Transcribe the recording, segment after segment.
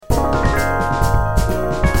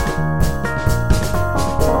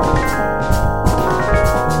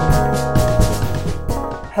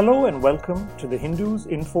Hello and welcome to the Hindus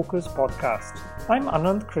in Focus podcast. I'm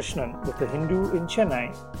Ananth Krishnan with the Hindu in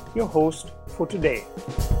Chennai, your host for today.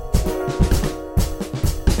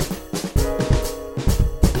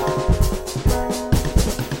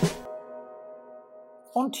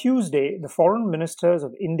 On Tuesday, the foreign ministers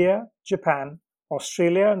of India, Japan,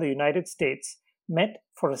 Australia, and the United States met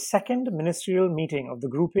for a second ministerial meeting of the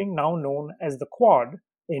grouping now known as the Quad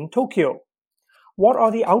in Tokyo. What are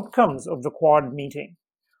the outcomes of the Quad meeting?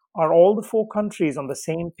 Are all the four countries on the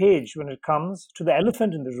same page when it comes to the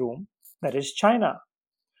elephant in the room, that is China?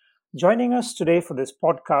 Joining us today for this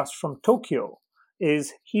podcast from Tokyo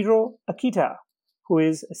is Hiroyuki Akita, who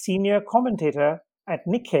is a senior commentator at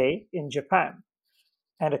Nikkei in Japan.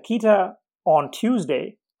 And Akita, on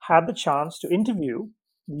Tuesday, had the chance to interview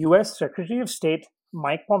the US Secretary of State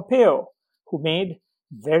Mike Pompeo, who made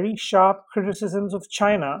very sharp criticisms of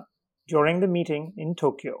China during the meeting in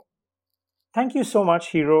Tokyo. Thank you so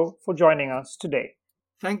much, Hiro, for joining us today.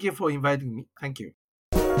 Thank you for inviting me. Thank you.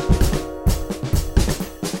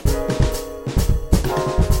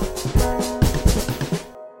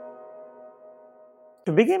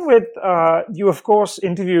 To begin with, you, of course,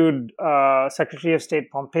 interviewed Secretary of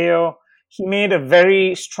State Pompeo. He made a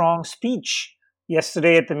very strong speech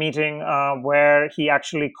yesterday at the meeting where he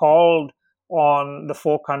actually called on the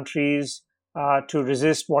four countries to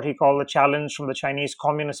resist what he called the challenge from the Chinese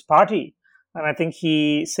Communist Party. And I think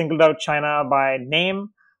he singled out China by name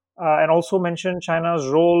and also mentioned China's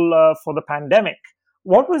role for the pandemic.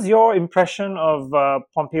 What was your impression of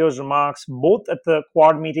Pompeo's remarks, both at the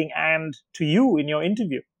Quad meeting and to you in your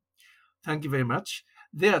interview? Thank you very much.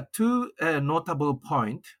 There are two notable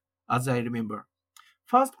points, as I remember.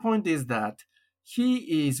 First point is that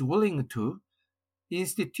he is willing to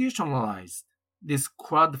institutionalize this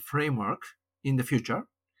Quad framework in the future.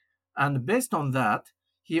 And based on that,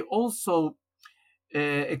 he also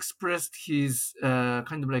expressed his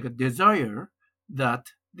kind of like a desire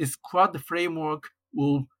that this Quad framework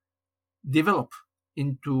will develop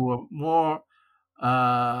into a more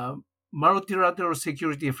multilateral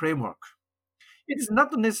security framework. It is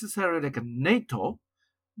not necessarily like a NATO,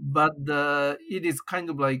 but it is kind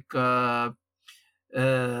of like a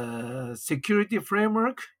security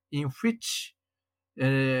framework in which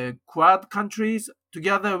Quad countries,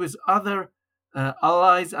 together with other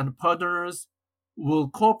allies and partners, will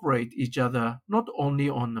cooperate each other not only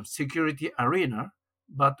on the security arena,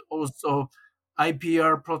 but also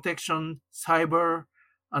IPR protection, cyber,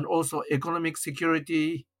 and also economic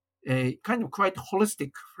security, a kind of quite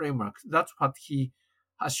holistic framework. That's what he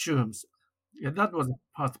assumes. Yeah, that was the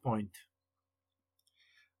first point.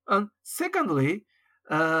 And secondly,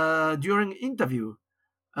 during interview,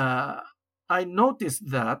 I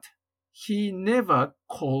noticed that he never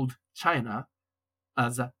called China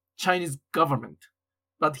as a Chinese government,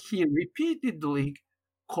 but he repeatedly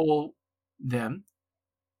called them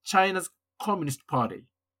China's Communist Party.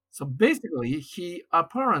 So basically, he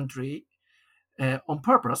apparently, on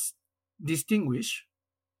purpose, distinguish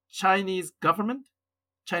Chinese government,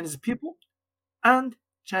 Chinese people, and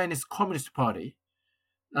Chinese Communist Party.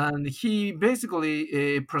 And he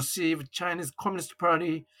basically perceived Chinese Communist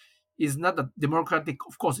Party is not a democratic,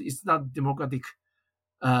 of course, it's not democratic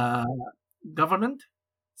government.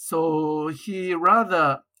 So he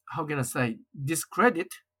rather, how can I say, discredit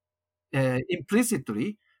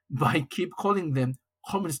implicitly by keep calling them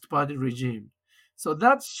Communist Party regime. So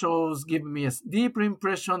that give me a deeper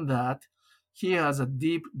impression that he has a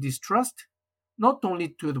deep distrust, not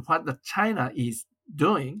only to what the China is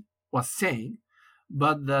doing or saying,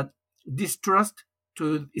 but that distrust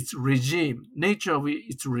to its regime, nature of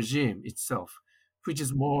its regime itself, which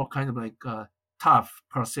is more kind of like a tough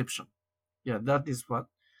perception. Yeah, that is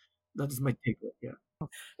my take. Yeah.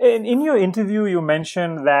 In your interview, you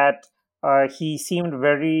mentioned that he seemed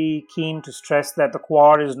very keen to stress that the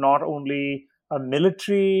Quad is not only a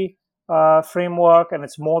military framework and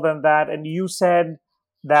it's more than that. And you said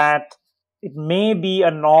that it may be a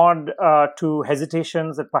nod to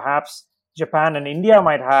hesitations that perhaps Japan and India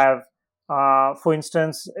might have. For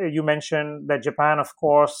instance, you mentioned that Japan, of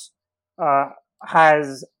course,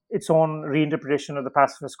 has its own reinterpretation of the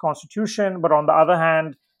pacifist constitution, but on the other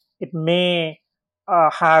hand, it may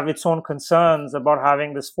have its own concerns about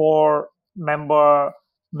having this four-member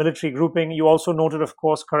military grouping. You also noted, of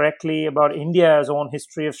course, correctly about India's own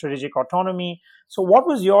history of strategic autonomy. So what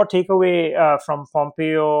was your takeaway from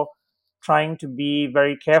Pompeo trying to be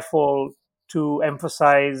very careful to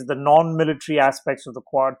emphasize the non-military aspects of the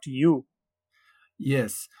Quad to you?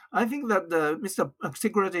 Yes, I think that Mr.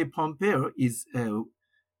 Secretary Pompeo is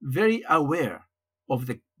very aware of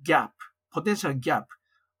the potential gap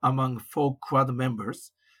among four Quad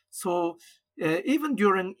members. So even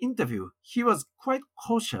during interview, he was quite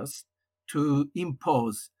cautious to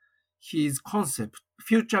impose his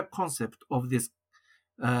future concept of this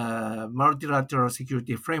multilateral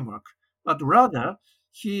security framework, but rather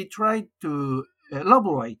he tried to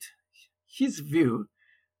elaborate his view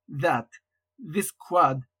that this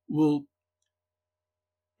Quad will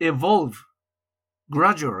evolve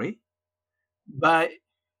gradually by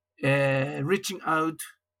reaching out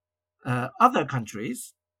other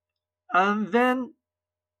countries, and then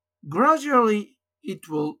gradually it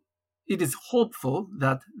is hopeful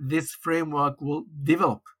that this framework will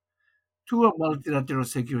develop to a multilateral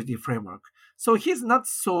security framework. So he's not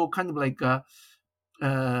so kind of like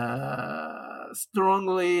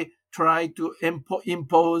strongly try to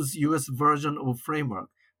impose U.S. version of framework.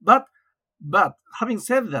 But having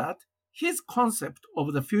said that, his concept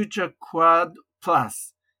of the future Quad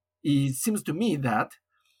Plus seems to me that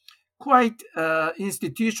quite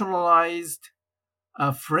institutionalized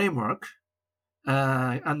framework,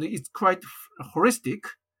 and it's quite holistic.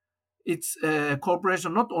 It's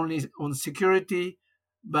cooperation not only on security,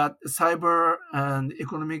 but cyber and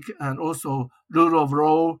economic and also rule of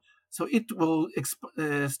law. So it will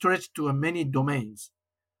stretch to many domains.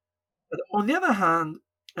 But on the other hand,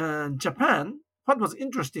 Japan, what was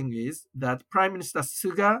interesting is that Prime Minister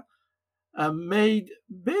Suga made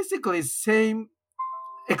basically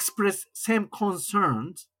express same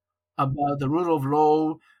concerns about the rule of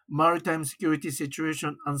law, maritime security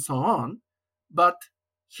situation, and so on, but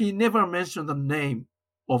he never mentioned the name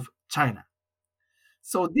of China.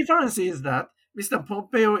 So difference is that Mr.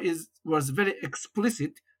 Pompeo was very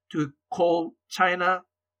explicit to call China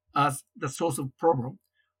as the source of problem,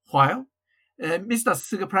 while Prime Minister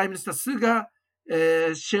Suga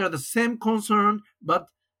shared the same concern, but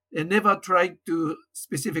never tried to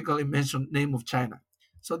specifically mention name of China.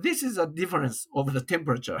 So this is a difference of the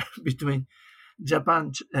temperature between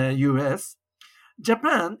Japan, U.S.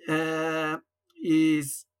 Japan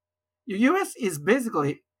is U.S. is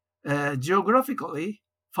basically geographically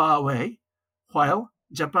far away, while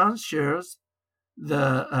Japan shares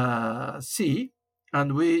the sea,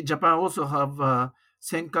 and Japan also have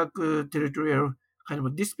Senkaku territorial kind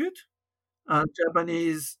of dispute, and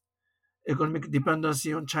Japanese economic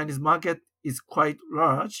dependency on Chinese market is quite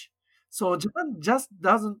large. So Japan just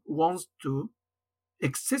doesn't want to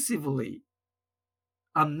excessively,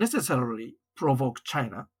 unnecessarily provoke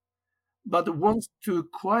China, but wants to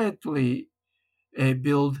quietly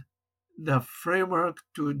build the framework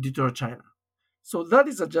to deter China. So that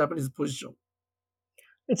is a Japanese position.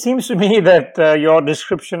 It seems to me that your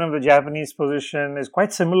description of the Japanese position is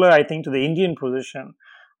quite similar, I think, to the Indian position,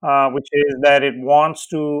 which is that it wants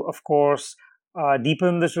to, of course,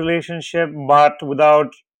 deepen this relationship, but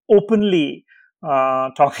without openly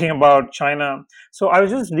talking about China. So I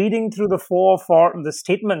was just reading through the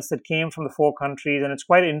statements that came from the four countries, and it's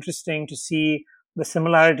quite interesting to see the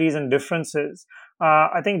similarities and differences.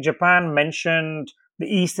 I think Japan mentioned the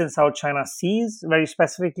East and South China Seas very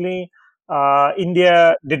specifically.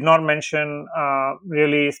 India did not mention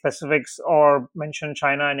really specifics or mention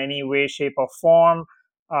China in any way, shape, or form.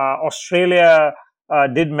 Australia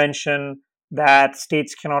did mention that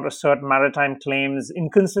states cannot assert maritime claims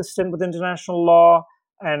inconsistent with international law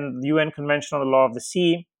and the UN Convention on the Law of the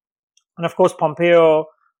Sea. And of course, Pompeo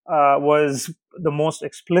was the most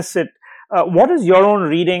explicit. What is your own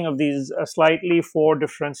reading of these slightly four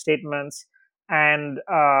different statements? And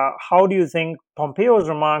how do you think Pompeo's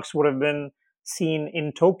remarks would have been seen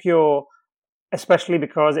in Tokyo, especially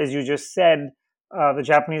because, as you just said, the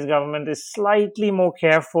Japanese government is slightly more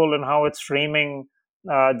careful in how it's framing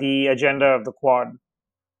the agenda of the Quad?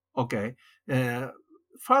 Okay. Uh,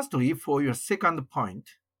 Firstly, for your second point,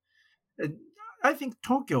 uh, I think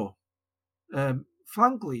Tokyo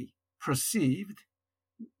frankly perceived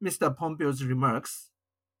Mr. Pompeo's remarks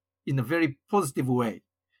in a very positive way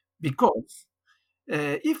because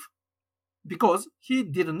if because he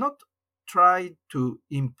did not try to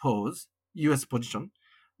impose U.S. position,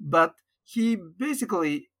 but he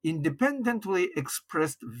basically independently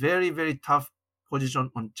expressed very very tough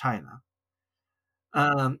position on China.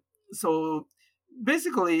 Um, so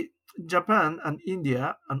basically, Japan and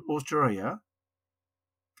India and Australia,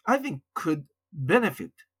 I think, could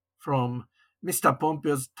benefit from Mr.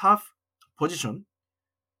 Pompeo's tough position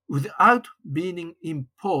without being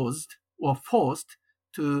imposed or forced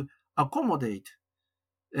to accommodate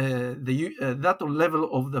that level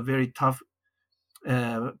of the very tough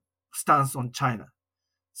uh, stance on China.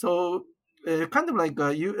 So, kind of like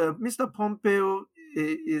Mr. Pompeo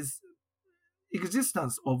is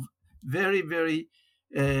existence of very very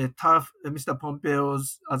tough Mr.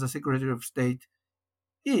 Pompeo's as a Secretary of State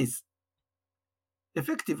is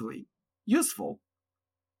effectively useful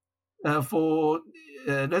for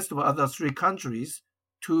rest of other three countries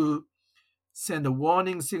to send a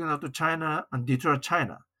warning signal to China and deter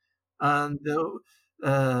China. And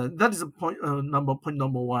that is a point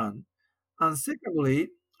number one. And secondly,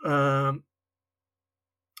 um,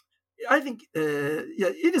 I think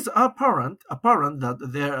yeah, it is apparent that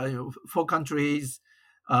there are four countries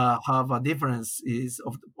have a difference is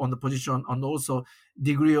on the position and also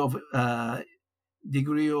degree of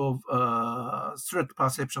threat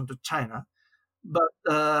perception to China. But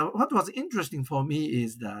what was interesting for me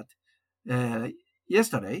is that uh,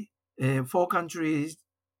 yesterday, four countries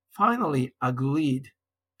finally agreed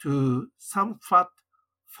to somewhat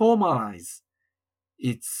formalize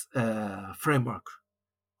its framework.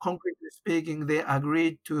 Concretely speaking, they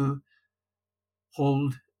agreed to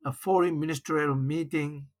hold a foreign ministerial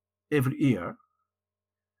meeting every year.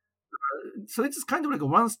 So it's kind of like a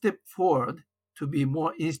one step forward to be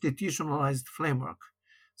more institutionalized framework.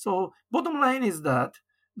 So bottom line is that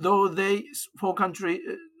though they four countries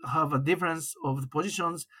have a difference of the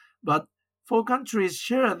positions, but four countries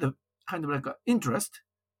share the kind of like a interest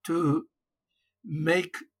to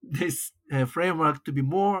make this framework to be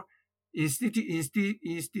more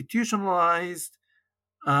institutionalized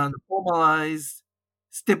and formalized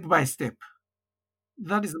step by step.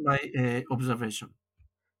 That is my observation.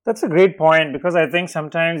 That's a great point because I think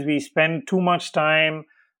sometimes we spend too much time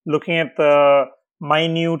looking at the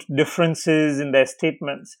minute differences in their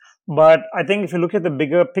statements. But I think if you look at the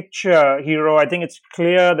bigger picture, Hero, I think it's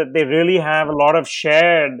clear that they really have a lot of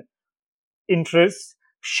shared interests,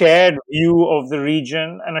 shared view of the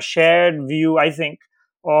region, and a shared view, I think,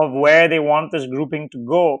 of where they want this grouping to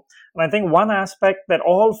go. And I think one aspect that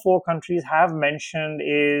all four countries have mentioned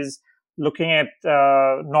is looking at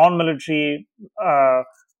non-military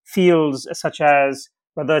fields, such as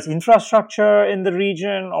whether it's infrastructure in the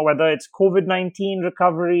region or whether it's COVID-19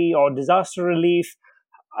 recovery or disaster relief.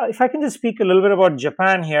 If I can just speak a little bit about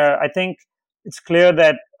Japan here, I think it's clear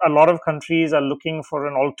that a lot of countries are looking for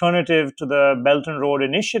an alternative to the Belt and Road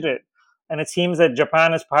Initiative. And it seems that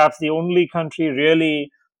Japan is perhaps the only country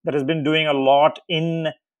really that has been doing a lot in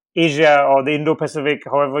Asia or the Indo Pacific,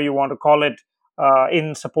 however you want to call it,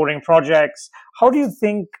 in supporting projects. How do you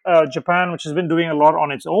think Japan, which has been doing a lot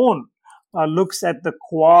on its own, looks at the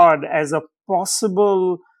Quad as a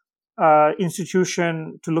possible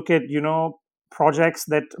institution to look at, projects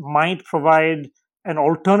that might provide an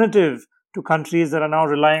alternative to countries that are now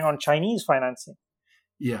relying on Chinese financing?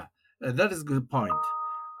 Yeah, that is a good point.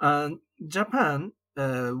 And Japan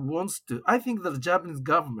wants to. I think that the Japanese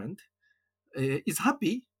government is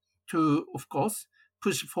happy to, of course,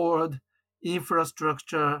 push forward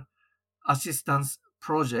infrastructure assistance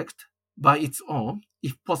project by its own,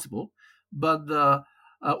 if possible. But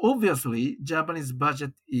obviously, Japanese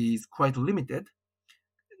budget is quite limited,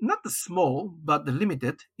 not small, but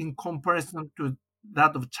limited in comparison to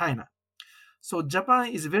that of China. So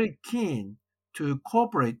Japan is very keen to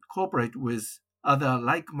cooperate with other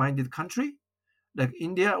like-minded country like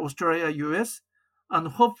India, Australia, US, and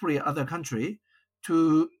hopefully other country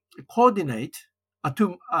to coordinate.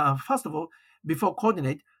 To first of all, before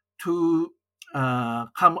coordinate, to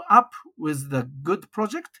come up with the good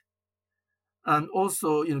project and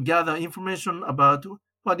also gather information about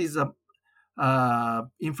what is a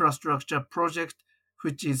infrastructure project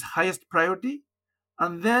which is highest priority,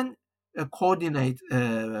 and then coordinate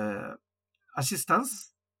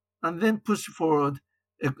assistance, and then push forward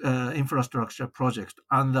infrastructure project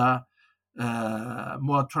and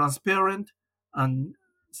more transparent and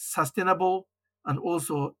sustainable and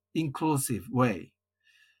also inclusive way.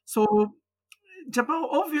 So Japan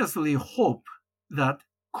obviously hope that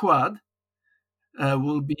Quad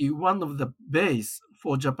will be one of the base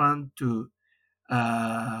for Japan to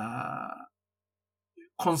uh,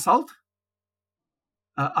 consult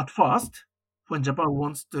at first when Japan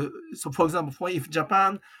wants to. So, for example, if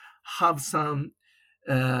Japan have some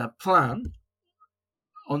plan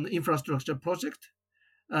on infrastructure project,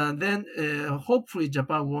 then hopefully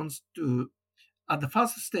Japan wants to, at the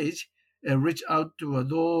first stage, reach out to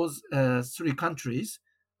those three countries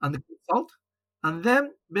and consult, and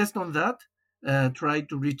then based on that, try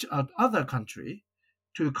to reach out other country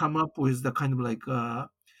to come up with the kind of like uh,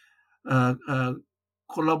 uh,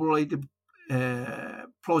 collaborative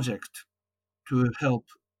project to help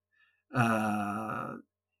uh,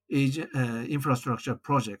 infrastructure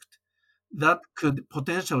project that could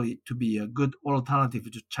potentially to be a good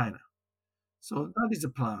alternative to China. So that is a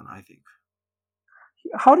plan, I think.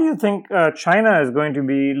 How do you think China is going to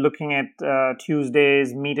be looking at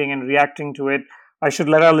Tuesday's meeting and reacting to it? I should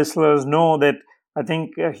let our listeners know that I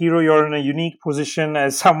think, Hiro, you're in a unique position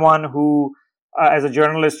as someone who, as a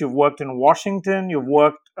journalist, you've worked in Washington, you've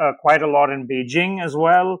worked quite a lot in Beijing as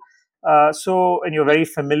well. And you're very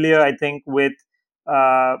familiar, I think, with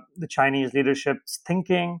the Chinese leadership's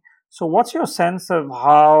thinking. So, what's your sense of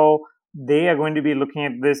how they are going to be looking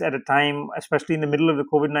at this at a time, especially in the middle of the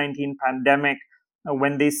COVID-19 pandemic,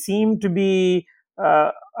 when they seem to be,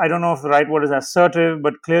 I don't know if the right word is assertive,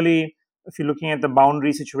 but clearly, if you're looking at the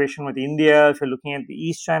boundary situation with India, if you're looking at the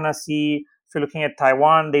East China Sea, if you're looking at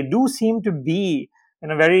Taiwan, they do seem to be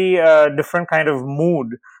in a very different kind of mood.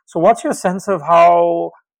 So, what's your sense of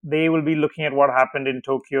how they will be looking at what happened in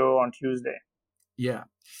Tokyo on Tuesday? Yeah.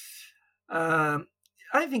 Um,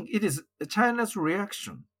 I think it is China's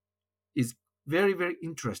reaction is very, very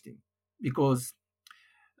interesting because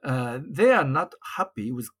they are not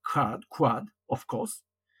happy with Quad, of course,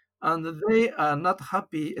 and they are not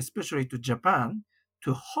happy, especially to Japan,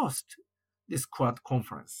 to host this Quad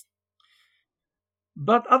conference.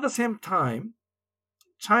 But at the same time,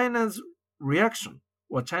 China's reaction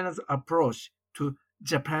or China's approach to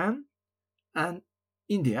Japan and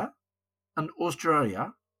India and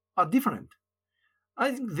Australia are different.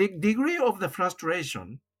 I think the degree of the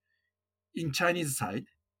frustration in Chinese side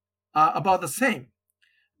are about the same,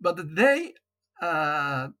 but they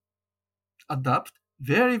uh, adopt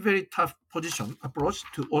very very tough position approach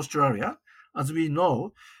to Australia. As we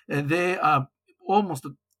know, they are almost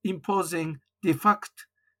imposing de facto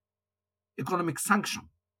economic sanction,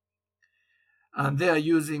 and they are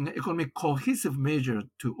using economic cohesive measure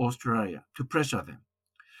to Australia to pressure them.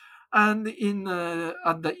 And in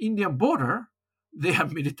at the Indian border, they are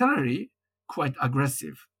militarily quite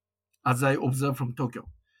aggressive, as I observe from Tokyo.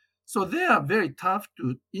 So they are very tough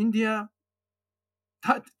to India.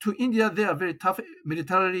 To India, they are very tough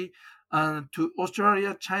militarily, and to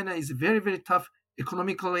Australia, China is very very tough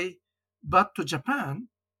economically. But to Japan,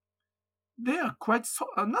 they are quite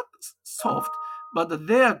not soft, but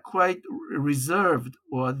they are quite reserved,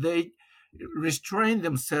 or they restrain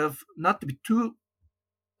themselves not to be too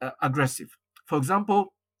aggressive. For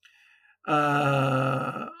example,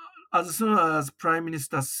 uh, as soon as Prime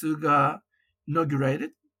Minister Suga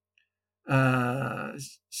inaugurated, uh,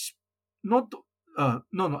 not no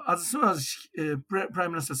no, as soon as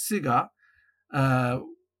Prime Minister Suga uh,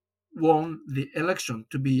 won the election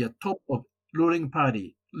to be a top of ruling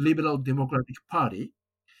party, Liberal Democratic Party,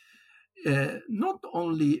 not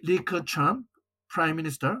only Li Keqiang, Prime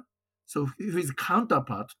Minister, so his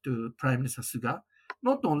counterpart to Prime Minister Suga,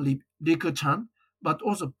 not only Li Keqiang, but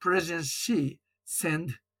also President Xi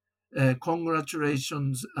sent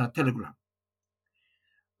congratulations telegram.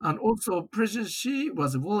 And also President Xi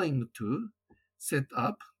was willing to set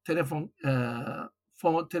up telephone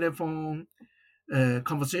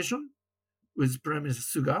conversation with Prime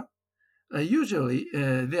Minister Suga. Usually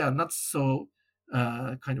they are not so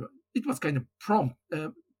kind of. It was kind of prompt,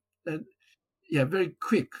 uh, yeah, very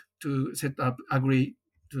quick to set up, agree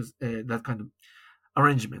to that kind of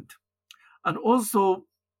arrangement. And also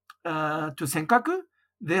to Senkaku,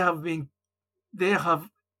 they have been they have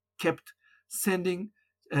kept sending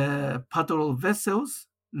patrol vessels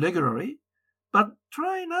regularly, but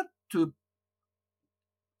try not to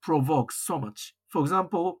provoke so much. For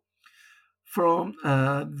example, from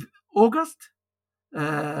August,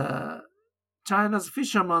 uh, China's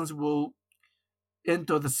fishermen will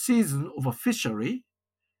enter the season of a fishery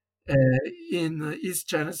uh, in East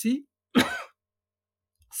China Sea.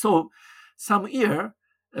 So, some year,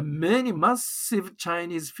 many massive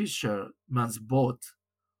Chinese fishermen's boats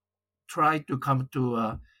try to come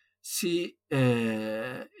to sea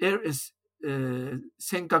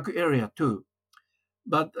Senkaku area too.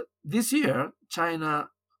 But this year, China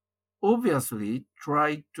obviously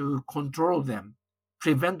tried to control them,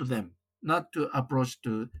 prevent them not to approach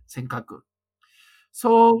to Senkaku.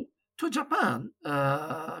 So to Japan,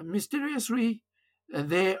 mysteriously,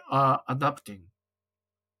 they are adopting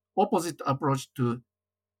opposite approach to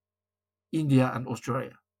India and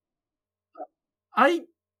Australia. I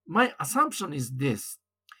My assumption is this: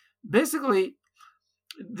 basically,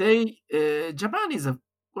 Japan is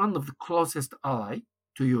one of the closest ally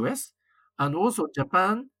to U.S. and also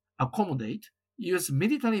Japan accommodate U.S.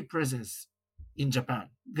 military presence in Japan.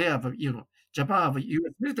 They have Japan have a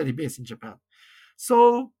U.S. military base in Japan.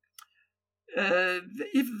 So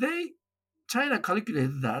if they China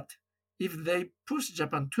calculated that if they push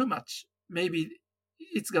Japan too much, maybe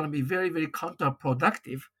it's going to be very, very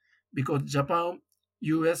counterproductive because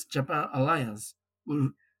U.S. Japan alliance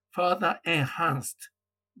will further enhanced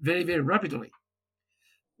very, very rapidly.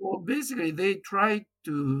 So basically, they try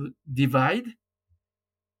to divide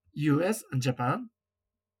U.S. and Japan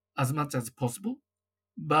as much as possible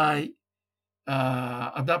by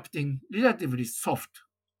adopting relatively soft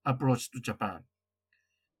approach to Japan.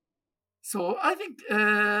 So I think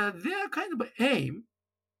their kind of aim,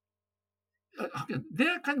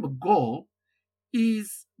 their kind of goal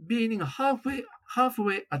is being halfway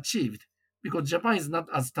achieved because Japan is not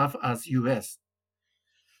as tough as US.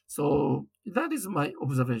 So that is my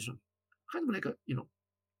observation. Kind of like a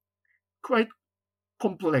quite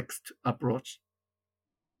complex approach.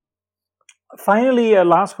 Finally, a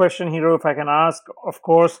last question, Hiro, if I can ask. Of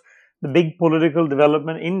course, the big political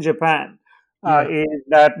development in Japan Yeah. is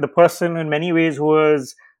that the person, in many ways, who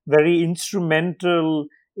was very instrumental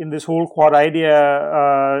in this whole Quad idea,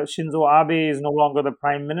 Shinzo Abe, is no longer the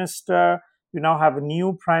prime minister. We now have a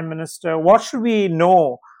new prime minister. What should we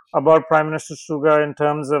know about Prime Minister Suga in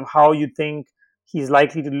terms of how you think he's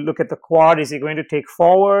likely to look at the Quad? Is he going to take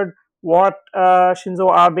forward what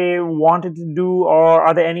Shinzo Abe wanted to do, or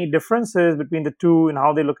are there any differences between the two in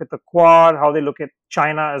how they look at the Quad, how they look at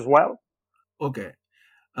China as well? Okay.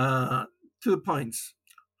 2 points.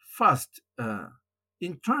 First,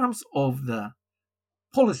 in terms of the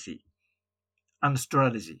policy and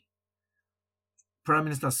strategy, Prime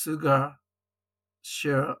Minister Suga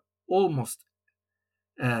share almost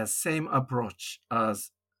same approach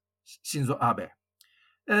as Shinzo Abe.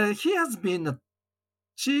 He has been a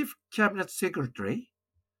chief cabinet secretary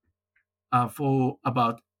for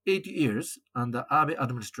about 8 years under Abe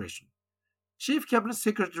administration. Chief cabinet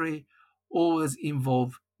secretary always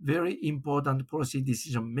involve very important policy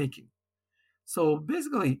decision making. So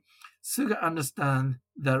basically, Suga understands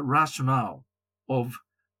the rationale of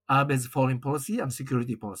Abe's foreign policy and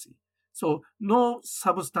security policy. So no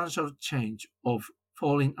substantial change of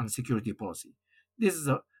foreign and security policy. This is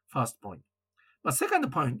the first point. But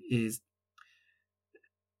second point is,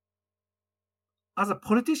 as a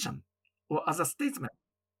politician or as a statesman,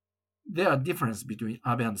 there are differences between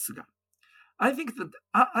Abe and Suga. I think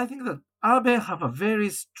that Abe have a very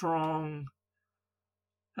strong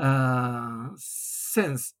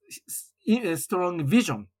sense, a strong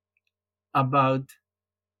vision about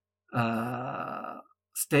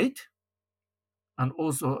state, and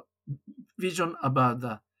also vision about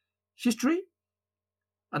the history,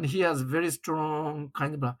 and he has very strong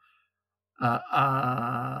kind of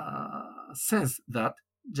a sense that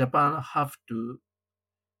Japan have to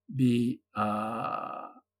be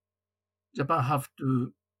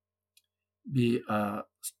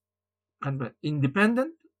kind of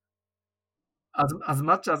independent as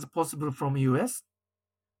much as possible from US.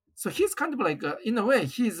 So he's kind of like in a way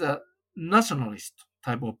he's a nationalist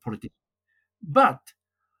type of politician. But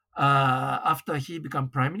after he become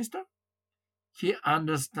prime minister, he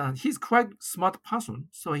understands, he's quite smart person,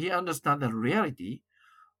 so he understands the reality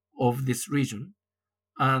of this region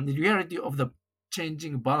and the reality of the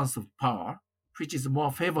changing balance of power, which is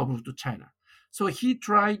more favorable to China. So he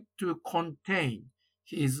tried to contain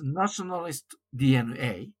his nationalist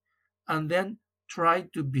DNA and then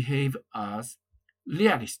tried to behave as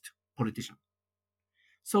realist politician.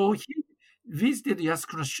 So he visited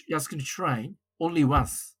Yasukuni Shrine only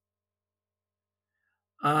once.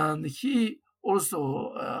 And he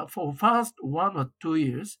also, for first 1 or 2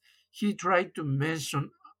 years, he tried to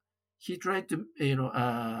mention, he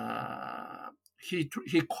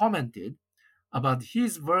commented about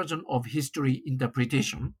his version of history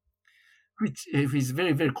interpretation, which is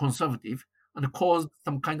very, very conservative and caused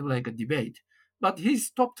some kind of like a debate. But he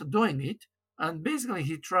stopped doing it, and basically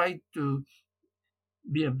he tried to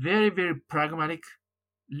be a very, very pragmatic,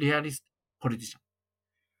 realist politician.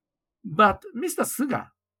 But Mr.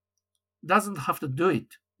 Suga doesn't have to do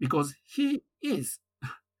it because he is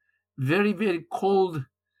very, very cold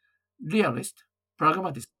realist,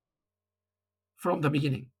 pragmatist from the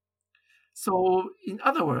beginning. So, in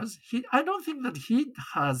other words, I don't think that he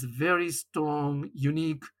has very strong,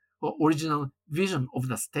 unique, or original vision of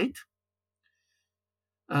the state.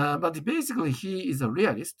 But basically, he is a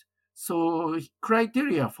realist. So,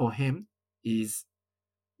 criteria for him is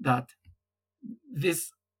that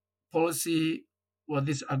this policy or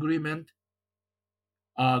this agreement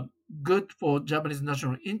are good for Japanese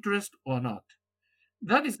national interest or not.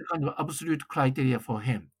 That is the kind of absolute criteria for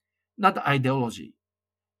him, not ideology.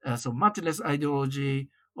 So much less ideology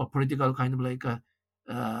or political kind of like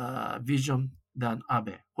a vision than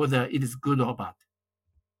Abe, whether it is good or bad.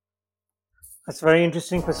 That's a very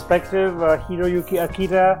interesting perspective. Hiroyuki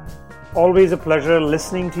Akita, always a pleasure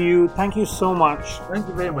listening to you. Thank you so much Thank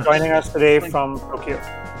you very much for joining us today from Tokyo.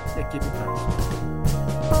 Yeah, keep in touch.